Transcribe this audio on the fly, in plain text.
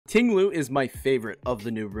Ting-Lu is my favorite of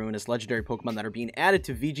the new Ruinous Legendary Pokemon that are being added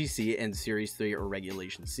to VGC and Series 3 or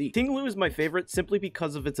Regulation C. Ting-Lu is my favorite simply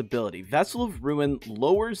because of its ability. Vessel of Ruin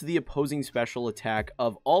lowers the opposing special attack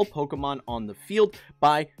of all Pokemon on the field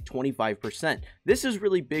by 25%. This is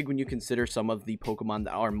really big when you consider some of the Pokemon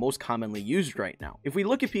that are most commonly used right now. If we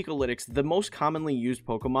look at Pikalytics, the most commonly used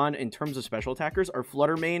Pokemon in terms of special attackers are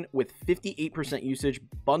Fluttermane with 58% usage,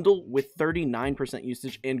 Bundle with 39%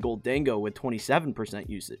 usage, and Goldango with 27%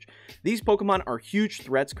 usage. These Pokemon are huge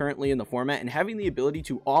threats currently in the format, and having the ability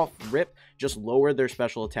to off-rip just lower their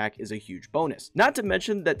special attack is a huge bonus. Not to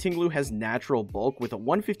mention that Ting-Lu has natural bulk with a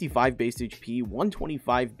 155 base HP,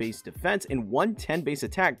 125 base defense, and 110 base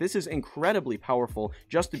attack. This is incredibly powerful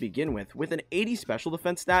just to begin with. With an 80 special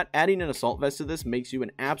defense stat, adding an Assault Vest to this makes you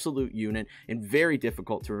an absolute unit and very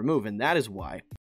difficult to remove, and that is why